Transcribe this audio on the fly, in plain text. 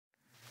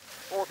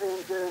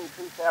14 June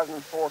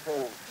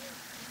 2014.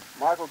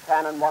 Michael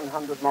Cannon,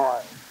 100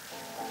 miles.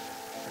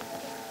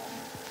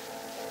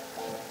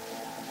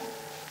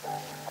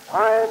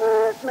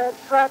 Pioneers made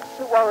tracks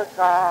to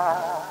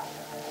Waratah,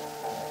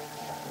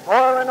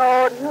 for an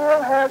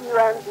ordeal held you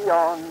and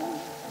beyond.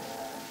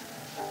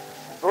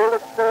 Full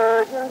of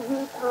surge and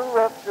heat through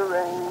rough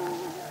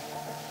terrain,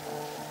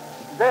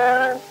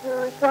 there and to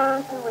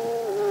return to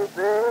Emu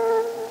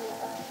Bay.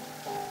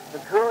 The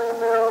cooling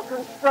mill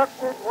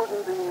constructed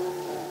wooden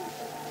beams,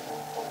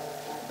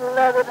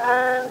 leathered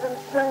hands and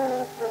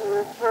straining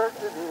fingers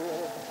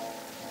persevered.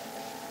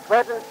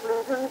 Sweat and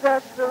sleet and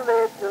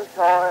desolation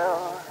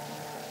toil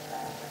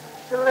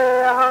to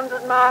lay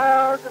 100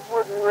 miles of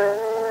wooden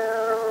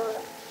rails,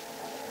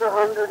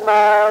 100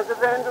 miles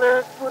of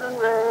endless wooden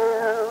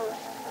rails,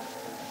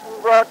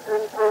 brought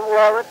in from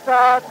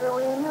Waratah to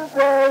Emu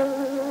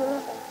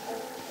Bay.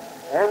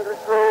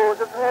 Endless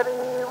rows of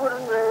heavy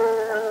wooden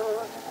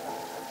rails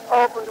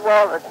opened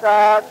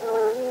Waratah to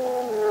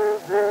Emu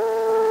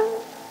Bay.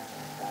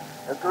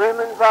 A grim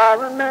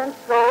environment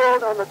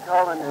told on the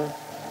colonists.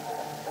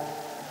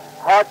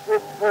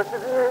 Hardships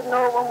persevered,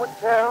 no one would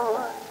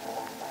tell.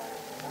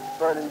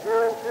 But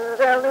enduring to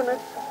their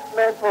limits,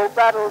 men folk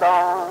battled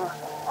on.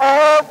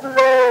 All to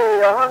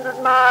lay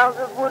 100 miles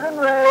of wooden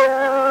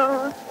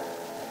rails,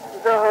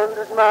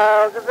 100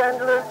 miles of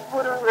endless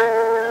wooden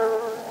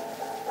rails,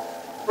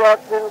 brought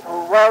in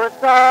from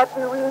Waratah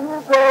to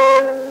Emu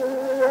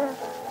Bay.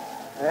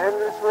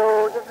 Endless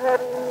roads of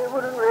heavy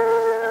wooden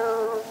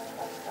rails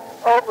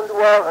opened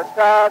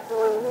Waratah to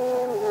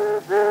Emu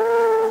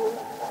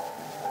Bay.